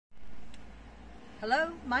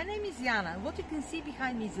Hello, my name is Jana. What you can see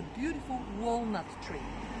behind me is a beautiful walnut tree.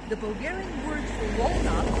 The Bulgarian word for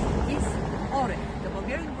walnut is Орех. The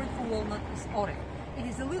Bulgarian word for walnut is Орех. It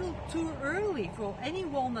is a little too early for any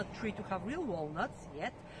walnut tree to have real walnuts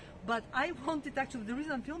yet, but I wanted actually, the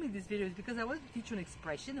reason I'm filming this video is because I wanted to teach you an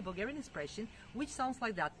expression, a Bulgarian expression, which sounds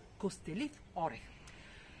like that, Kosteliv Орех.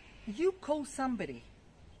 You call somebody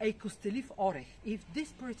a Kosteliv Орех if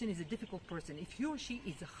this person is a difficult person, if he or she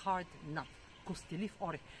is a hard nut. Костелив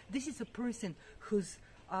Орех. This is a person whose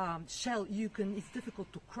shell it's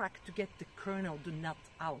difficult to crack to get the kernel, the nut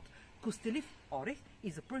out. Костелив Орех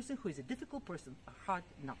is a person who is a difficult person, a hard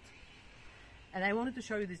nut. And I wanted to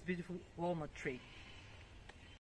show you this beautiful walnut tree.